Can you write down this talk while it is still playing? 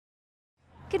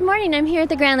Good morning. I'm here at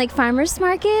the Grand Lake Farmers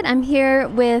Market. I'm here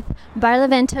with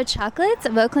Barlovento Chocolates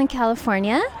of Oakland,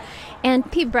 California. And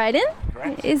Pete Bryden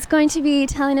is going to be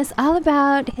telling us all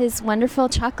about his wonderful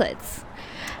chocolates.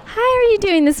 How are you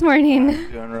doing this morning?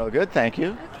 Doing real good, thank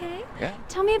you. Okay. Yeah.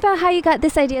 Tell me about how you got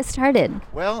this idea started.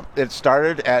 Well, it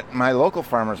started at my local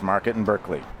farmers market in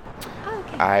Berkeley. Oh,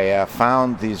 okay. I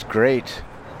found these great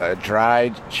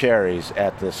dried cherries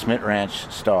at the Smith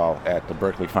Ranch stall at the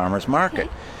Berkeley Farmers Market.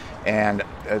 Okay. And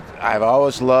I've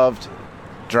always loved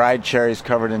dried cherries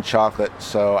covered in chocolate,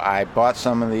 so I bought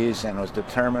some of these and was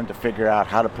determined to figure out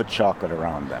how to put chocolate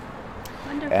around them.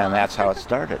 Wonderful. And that's how it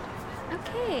started.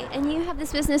 Okay. And you have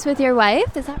this business with your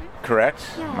wife, is that right? Correct.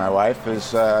 Yeah. My wife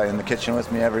is in the kitchen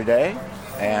with me every day,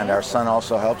 and our son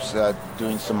also helps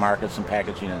doing some markets and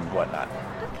packaging and whatnot.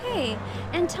 Okay.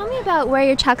 And tell me about where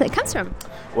your chocolate comes from.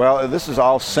 Well, this is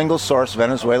all single-source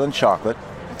Venezuelan chocolate,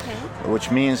 Okay. which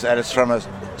means that it's from a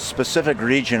specific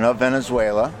region of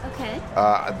Venezuela. Okay.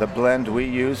 The blend we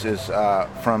use is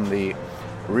from the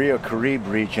Rio Caribe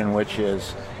region, which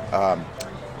is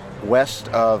west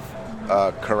of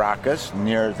Caracas,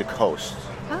 near the coast.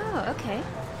 Oh, okay.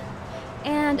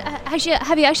 And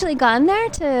have you actually gone there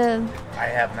to... I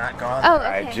have not gone Oh,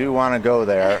 there. okay. I do want to go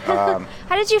there.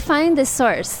 How did you find this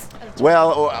source?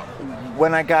 Well,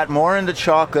 when I got more into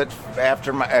chocolate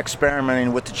after my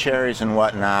experimenting with the cherries and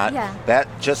whatnot, Yeah. that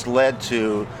just led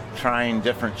to trying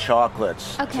different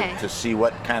chocolates Okay. to see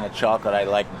what kind of chocolate I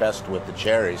liked best with the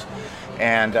cherries.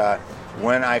 And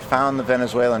when I found the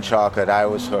Venezuelan chocolate, I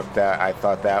was hooked. I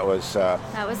thought that was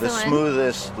was the the one?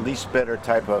 smoothest, least bitter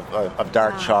type of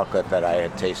dark Wow. chocolate that I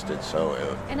had tasted. So.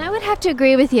 And I would have to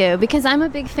agree with you because I'm a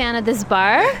big fan of this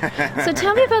bar. So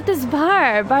tell me about this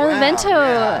bar,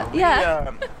 Barlovento.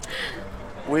 Wow,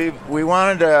 we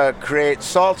wanted to create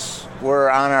salts.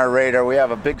 Were on our radar. We have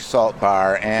a big salt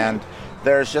bar, and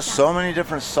there's just so many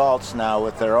different salts now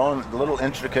with their own little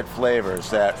intricate flavors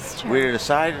that That's true. we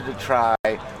decided to try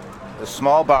the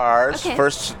small bars Okay.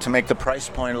 first to make the price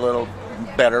point a little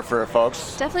better for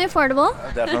folks. Definitely affordable.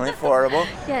 Definitely affordable.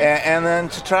 Yes. And then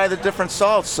to try the different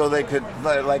salts so they could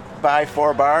like buy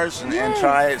 4 bars and Yes.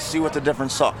 try it, see what the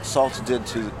different salts did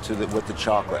with the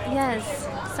chocolate. Yes.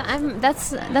 So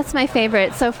that's my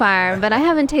favorite so far, but I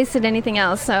haven't tasted anything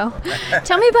else. So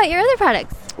tell me about your other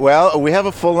products. Well, we have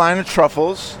a full line of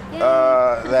truffles Yay.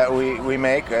 that we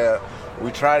make.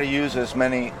 We try to use as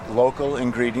many local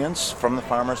ingredients from the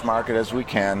farmers market as we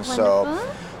can. So,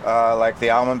 Wonderful. like the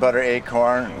almond butter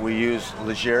acorn, we use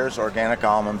Legier's organic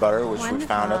almond butter, which we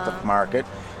found at the Wonderful. market.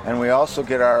 And we also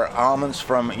get our almonds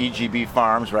from EGB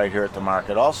Farms right here at the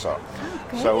market also.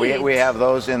 So we great. have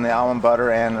those in the almond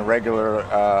butter and the regular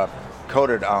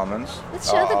coated almonds.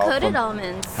 Let's show the all coated from-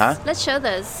 almonds. Huh? Let's show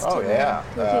those Oh to yeah,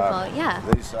 the people. Yeah.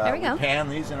 These, there we go. pan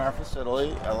these in our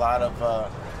facility. A lot of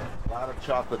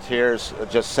chocolatiers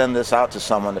just send this out to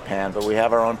someone to pan, but we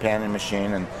have our own panning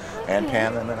machine and Okay.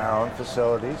 pan them in our own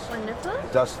facilities. Wonderful.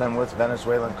 Dust them with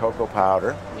Venezuelan cocoa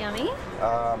powder. Yummy.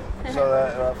 So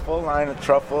the full line of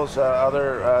truffles.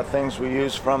 Other things we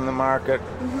use from the market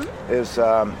is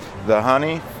the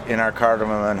honey in our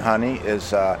cardamom and honey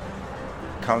is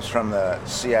comes from the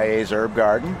CIA's herb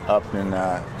garden up in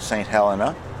St.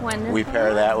 Helena. Wonderful. We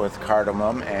pair that with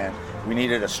cardamom, and we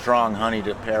needed a strong honey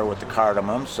to pair with the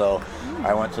cardamom, so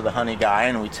I went to the honey guy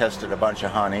and we tested a bunch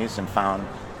of honeys and found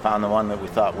the one that we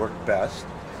thought worked best.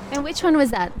 And which one was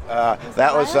that?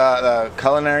 That was the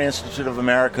Culinary Institute of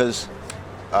America's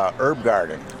herb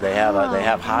garden. They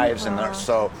have hives in there,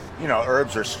 so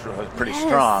herbs are pretty Yes,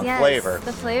 strong yes, flavor.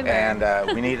 the flavor. And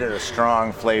we needed a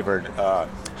strong flavored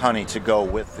honey to go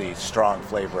with the strong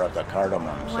flavor of the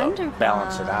cardamom, so Wonderful.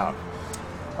 balance it out.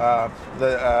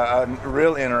 A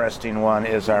real interesting one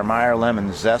is our Meyer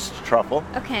Lemon Zest Truffle.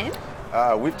 Okay.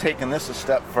 We've taken this a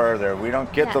step further. We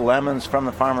don't get Yeah. the lemons from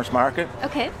the farmer's market.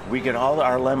 Okay. We get all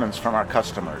our lemons from our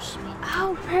customers.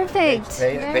 Oh, perfect.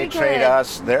 They Very trade good.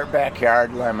 us their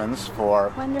backyard lemons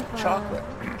for Wonderful. chocolate.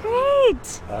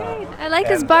 Great. Great. I like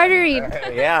this And, bartering.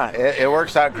 Yeah, it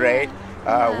works out great.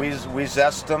 Yeah. We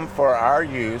zest them for our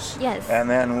use, Yes. and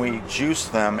then we juice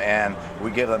them and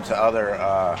we give them to other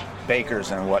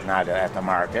bakers and whatnot at the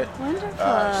market. Wonderful.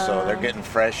 So they're getting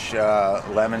fresh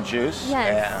lemon juice,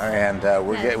 Yes. and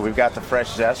Yes. we've got the fresh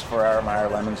zest for our Meyer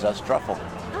Lemon Zest Truffle.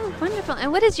 Oh, wonderful.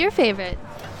 And what is your favorite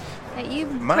that you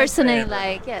My personally favorite-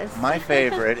 like? Yes. My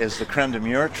favorite is the Creme de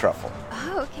Mure truffle.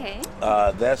 Oh, okay.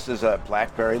 This is a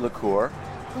blackberry liqueur.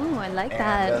 Oh, I like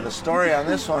And that. the story on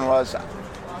this one was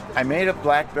I made a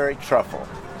blackberry truffle,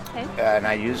 Okay. and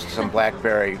I used some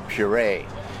blackberry puree.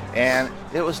 And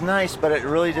it was nice, but it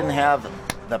really didn't have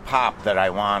the pop that I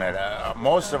wanted.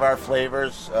 Most of our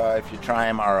flavors, if you try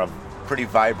them, are pretty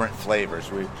vibrant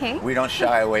flavors. We don't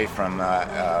shy away from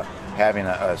having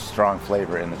a strong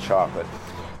flavor in the chocolate.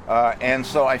 And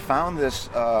so I found this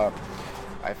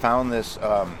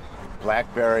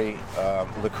blackberry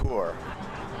liqueur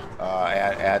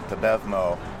at the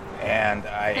Bevmo, and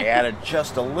I added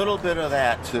just a little bit of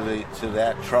that to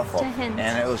that truffle,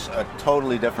 and it was a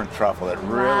totally different truffle. It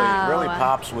really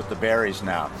pops with the berries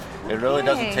now. It really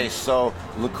doesn't taste so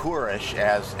liqueurish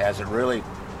as it really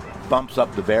bumps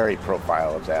up the berry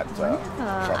profile of that truffle.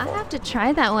 I have to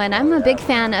try that one. I'm a big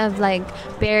fan of like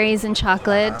berries and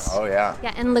chocolate.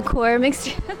 Yeah, and liqueur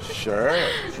mixed. Sure.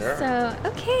 So,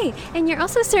 okay. And you're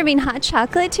also serving hot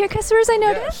chocolate to your customers, I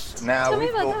noticed? Yes. Now, Tell me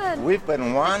about that. we've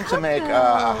been wanting to make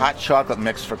a hot chocolate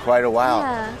mix for quite a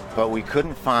while, but we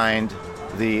couldn't find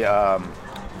the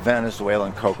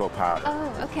Venezuelan cocoa powder.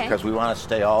 Oh, okay. Because we want to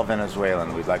stay all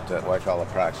Venezuelan. We'd like all the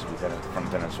products to be from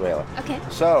Venezuela. Okay.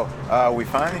 So we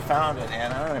finally found it,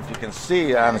 and I don't know if you can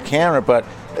see on the camera, but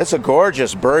it's a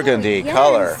gorgeous burgundy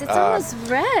color. It's almost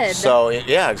red. So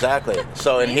yeah, exactly.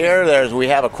 So in here, we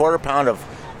have a 1/4 pound of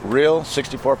real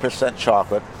 64%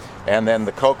 chocolate, and then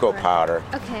the cocoa powder.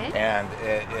 Okay. And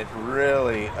it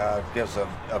really gives a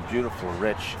beautiful,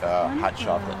 rich hot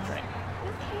chocolate drink.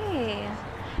 Okay.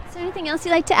 Is there anything else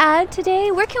you'd like to add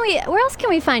today? Where else can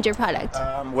we find your product?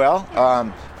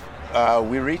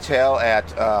 We retail at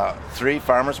 3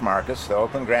 farmers markets, the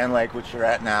Oakland Grand Lake, which you're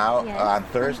at now. Yes. On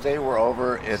Thursday, we're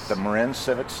over at the Marin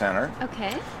Civic Center.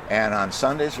 Okay. And on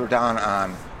Sundays, we're down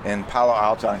in Palo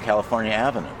Alto on California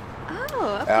Avenue.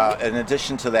 Oh, okay. In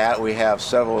addition to that, we have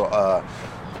several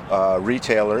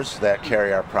retailers that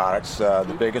carry our products.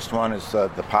 The biggest one is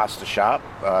the Pasta Shop,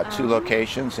 2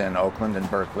 locations in Oakland and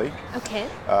Berkeley. Okay.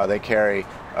 They carry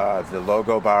the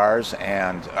Logo bars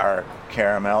and our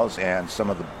caramels and some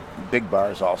of the big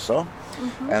bars also.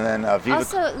 And then Viva.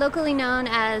 Also locally known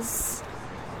as.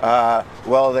 They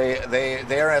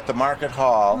are at the Market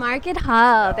Hall. Market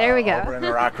Hall. There we go. Over in the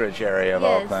Rockridge area of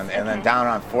Oakland, and then down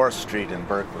on 4th Street in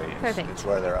Berkeley. Perfect. It's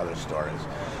where their other store is.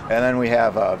 And then we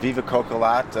have Viva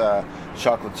Cocolat,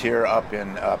 chocolatier up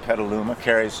in Petaluma,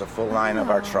 carries a full line of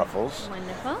our truffles.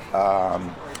 Wonderful.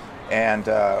 And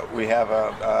we have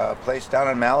a place down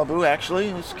in Malibu, actually,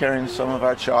 who's carrying some of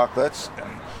our chocolates.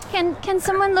 Can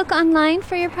someone look online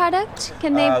for your product?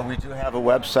 Can they? We do have a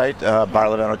website,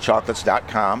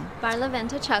 barlaventochocolates.com.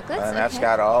 Barlavento Chocolates. And that's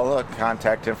got all the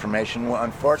contact information. Well,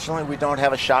 unfortunately, we don't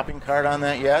have a shopping cart on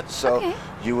that yet, so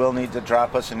you will need to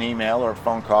drop us an email or a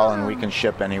phone call, and we can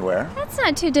ship anywhere. That's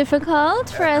not too difficult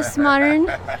for us modern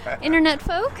internet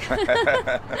folk.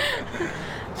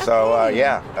 So,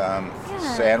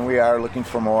 and we are looking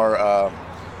for more.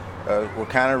 We're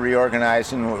kind of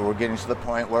reorganizing. We're getting to the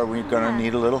point where we're going to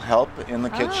need a little help in the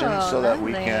kitchen so that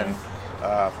we can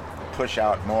push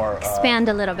out more. Expand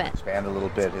a little bit. Expand a little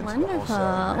bit into Wonderful. the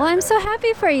wholesale. Well, I'm so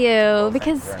happy for you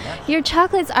because your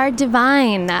chocolates are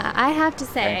divine, I have to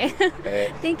say.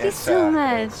 Thank you so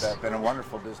much. It's been a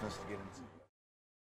wonderful business to get into.